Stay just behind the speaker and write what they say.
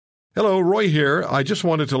Hello, Roy here. I just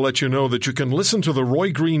wanted to let you know that you can listen to The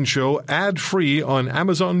Roy Green Show ad-free on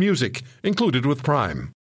Amazon Music, included with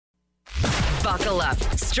Prime. Buckle up,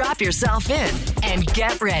 strap yourself in, and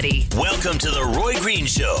get ready. Welcome to The Roy Green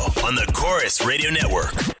Show on the Chorus Radio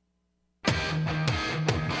Network.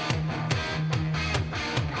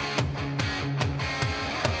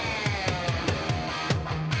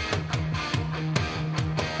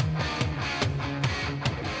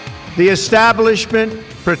 The establishment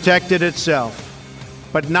protected itself,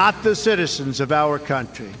 but not the citizens of our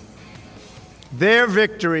country. Their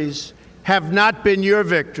victories have not been your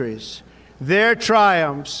victories. Their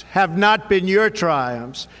triumphs have not been your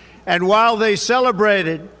triumphs. And while they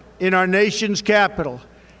celebrated in our nation's capital,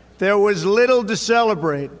 there was little to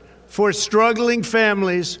celebrate for struggling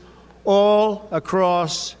families all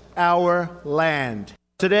across our land.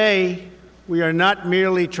 Today, we are not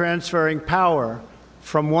merely transferring power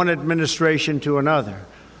from one administration to another,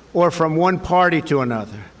 or from one party to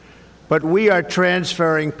another, but we are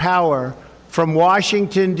transferring power from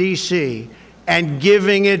Washington, D.C., and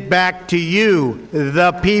giving it back to you,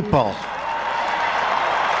 the people.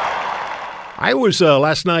 I was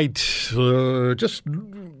last night just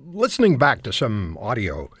listening back to some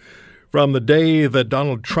audio from the day that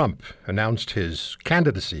Donald Trump announced his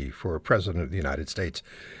candidacy for President of the United States.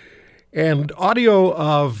 And audio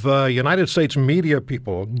of United States media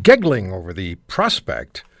people giggling over the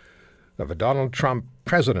prospect of a Donald Trump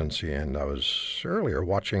presidency. And I was earlier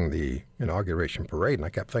watching the inauguration parade, and I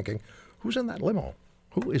kept thinking, who's in that limo?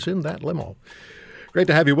 Who is in that limo? Great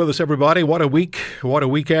to have you with us, everybody. What a week. What a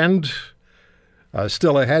weekend.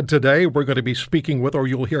 Still ahead today, we're going to be speaking with, or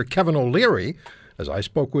you'll hear Kevin O'Leary, as I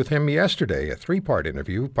spoke with him yesterday, a three-part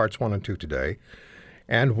interview, parts 1 and 2 today.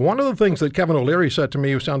 And one of the things that Kevin O'Leary said to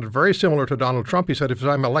me sounded very similar to Donald Trump. He said, if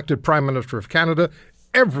I'm elected Prime Minister of Canada,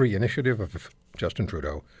 every initiative of Justin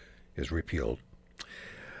Trudeau is repealed.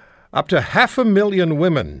 Up to 500,000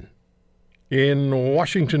 women in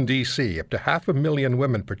Washington, D.C., up to 500,000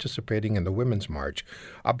 women participating in the Women's March,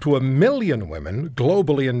 up to 1 million women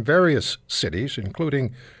globally in various cities,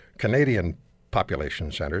 including Canadian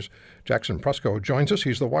population centers. Jackson Prusko joins us.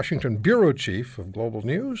 He's the Washington Bureau Chief of Global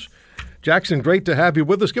News. Jackson, great to have you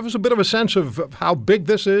with us. Give us a bit of a sense of how big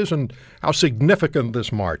this is and how significant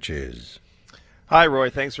this march is. Hi, Roy.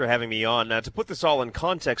 Thanks for having me on. To put this all in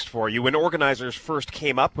context for you, when organizers first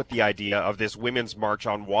came up with the idea of this Women's March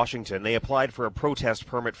on Washington, they applied for a protest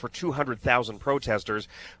permit for 200,000 protesters.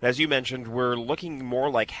 As you mentioned, we're looking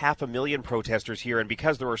more like 500,000 protesters here, and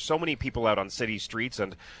because there are so many people out on city streets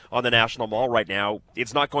and on the National Mall right now,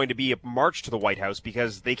 it's not going to be a march to the White House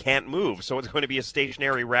because they can't move, so it's going to be a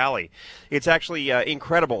stationary rally. It's actually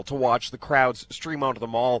incredible to watch the crowds stream onto the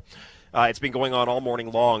mall. It's been going on all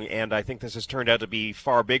morning long, and I think this has turned out to be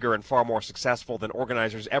far bigger and far more successful than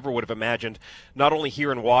organizers ever would have imagined, not only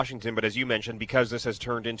here in Washington, but as you mentioned, because this has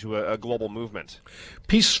turned into a global movement.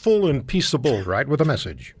 Peaceful and peaceable, right, with a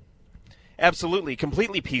message. Absolutely,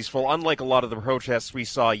 completely peaceful, unlike a lot of the protests we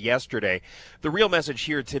saw yesterday. The real message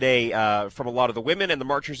here today from a lot of the women and the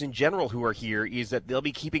marchers in general who are here is that they'll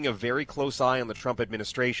be keeping a very close eye on the Trump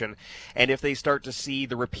administration, and if they start to see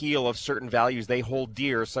the repeal of certain values they hold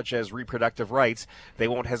dear, such as reproductive rights, they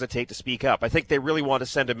won't hesitate to speak up. I think they really want to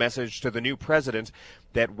send a message to the new president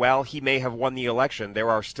that while he may have won the election, there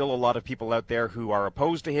are still a lot of people out there who are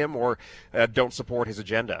opposed to him or don't support his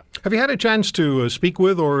agenda. Have you had a chance to speak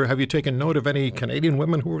with, or have you taken note of any Canadian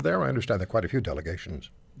women who were there? I understand there are quite a few delegations.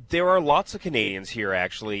 There are lots of Canadians here,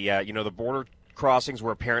 actually. The border crossings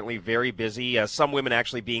were apparently very busy. Some women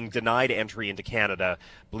actually being denied entry into Canada,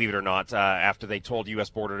 believe it or not, after they told U.S.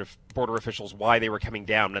 border officials why they were coming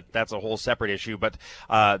down. That's a whole separate issue. But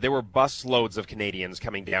there were bus loads of Canadians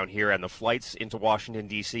coming down here, and the flights into Washington,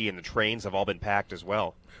 D.C. and the trains have all been packed as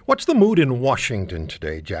well. What's the mood in Washington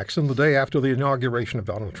today, Jackson, the day after the inauguration of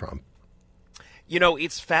Donald Trump? You know,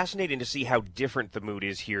 it's fascinating to see how different the mood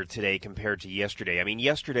is here today compared to yesterday. I mean,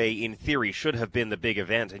 yesterday, in theory, should have been the big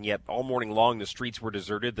event, and yet all morning long the streets were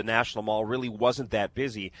deserted. The National Mall really wasn't that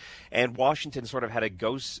busy, and Washington sort of had a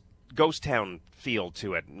ghost town feel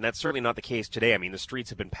to it, and that's certainly not the case today. I mean, the streets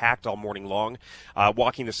have been packed all morning long.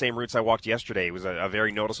 Walking the same routes I walked yesterday was a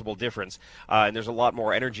very noticeable difference, and there's a lot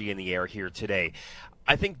more energy in the air here today.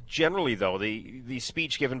 I think generally, though, the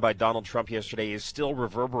speech given by Donald Trump yesterday is still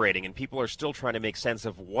reverberating, and people are still trying to make sense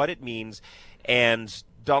of what it means. And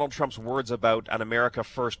Donald Trump's words about an America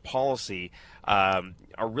First policy are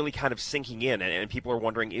really kind of sinking in, and people are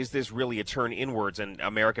wondering, is this really a turn inwards and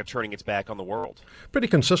America turning its back on the world? Pretty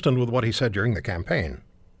consistent with what he said during the campaign.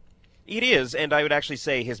 It is, and I would actually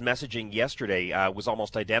say his messaging yesterday was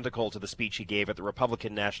almost identical to the speech he gave at the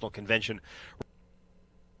Republican National Convention.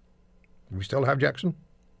 Do we still have Jackson?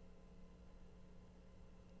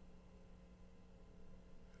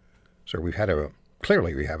 So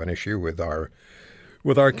clearly we have an issue with our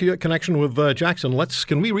connection with Jackson.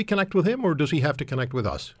 Can we reconnect with him, or does he have to connect with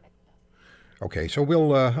us? Okay, so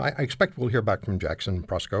I expect we'll hear back from Jackson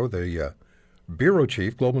Proskow, the bureau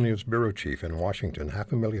chief, Global News bureau chief in Washington.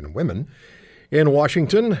 500,000 women in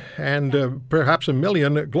Washington, and perhaps 1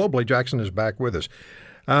 million globally. Jackson is back with us.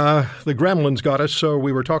 The gremlins got us, so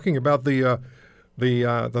we were talking about the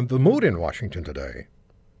mood in Washington today.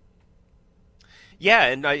 Yeah,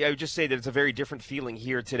 and I would just say that it's a very different feeling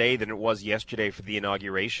here today than it was yesterday for the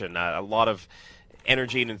inauguration. A lot of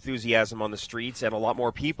energy and enthusiasm on the streets and a lot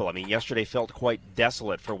more people. I mean, yesterday felt quite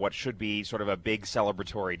desolate for what should be sort of a big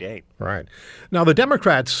celebratory day. Right. Now, the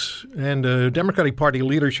Democrats and Democratic Party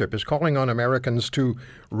leadership is calling on Americans to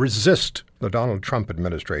resist the Donald Trump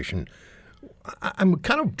administration. I'm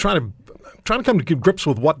kind of trying to come to grips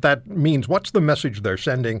with what that means. What's the message they're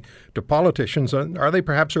sending to politicians? Are they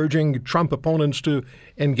perhaps urging Trump opponents to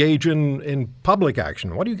engage in public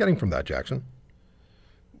action? What are you getting from that, Jackson?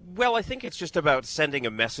 Well, I think it's just about sending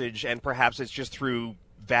a message, and perhaps it's just through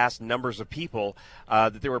vast numbers of people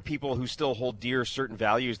that there are people who still hold dear certain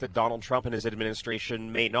values that Donald Trump and his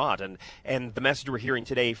administration may not. And the message we're hearing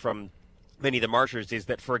today from many of the marchers is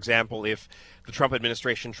that, for example, if the Trump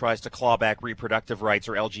administration tries to claw back reproductive rights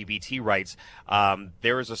or LGBT rights,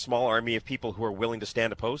 there is a small army of people who are willing to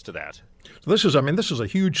stand opposed to that. So this is a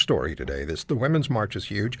huge story today. The Women's March is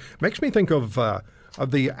huge. Makes me think of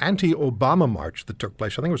the anti-Obama march that took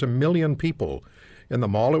place. I think it was 1 million people in the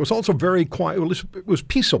mall. It was also very quiet. It was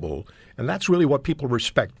peaceable, and that's really what people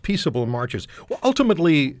respect, peaceable marches. Well,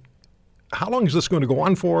 ultimately, how long is this going to go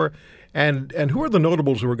on for? And who are the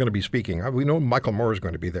notables who are going to be speaking? We know Michael Moore is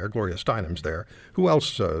going to be there. Gloria Steinem's there. Who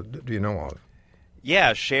else do you know of?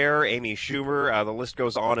 Yeah, Cher, Amy Schumer, the list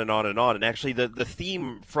goes on and on and on. And actually, the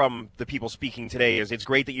theme from the people speaking today is it's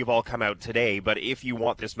great that you've all come out today, but if you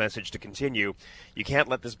want this message to continue, you can't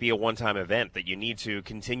let this be a one-time event, that you need to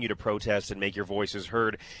continue to protest and make your voices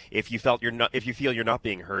heard if you feel you're not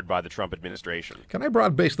being heard by the Trump administration. Can I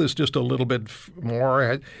broad base this just a little bit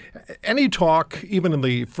more? Any talk, even in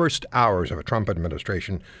the first hours of a Trump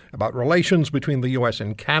administration, about relations between the U.S.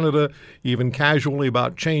 and Canada, even casually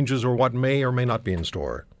about changes or what may or may not be in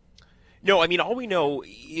store? No, I mean, all we know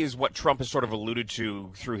is what Trump has sort of alluded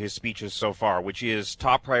to through his speeches so far, which is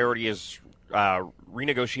top priority is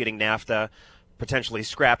renegotiating NAFTA, potentially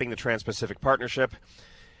scrapping the Trans-Pacific Partnership.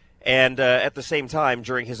 And at the same time,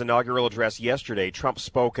 during his inaugural address yesterday, Trump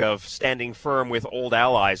spoke of standing firm with old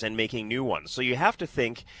allies and making new ones. So you have to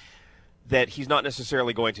think that he's not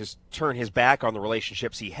necessarily going to turn his back on the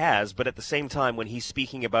relationships he has, but at the same time, when he's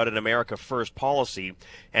speaking about an America First policy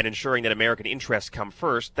and ensuring that American interests come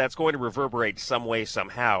first, that's going to reverberate some way,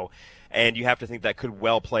 somehow. And you have to think that could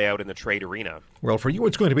well play out in the trade arena. Well, for you,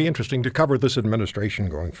 it's going to be interesting to cover this administration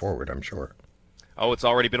going forward, I'm sure. Oh, it's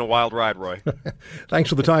already been a wild ride, Roy. Thanks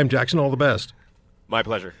for the time, Jackson. All the best. My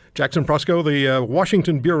pleasure. Jackson Proskow, the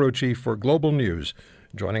Washington bureau chief for Global News,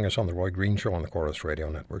 joining us on the Roy Green Show on the Corus Radio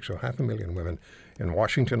Network. So 500,000 women in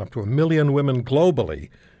Washington, up to 1 million women globally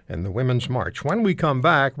in the Women's March. When we come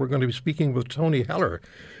back, we're going to be speaking with Tony Heller.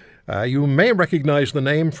 You may recognize the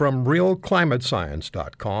name from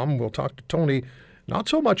realclimatescience.com. We'll talk to Tony not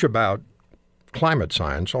so much about climate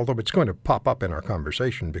science, although it's going to pop up in our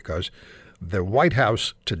conversation because the White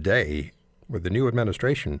House today, with the new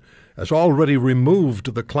administration, has already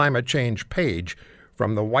removed the climate change page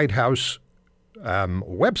from the White House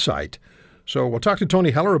website. So we'll talk to Tony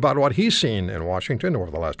Heller about what he's seen in Washington over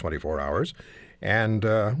the last 24 hours. And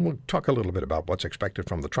we'll talk a little bit about what's expected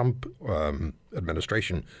from the Trump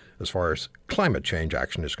administration as far as climate change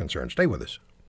action is concerned. Stay with us.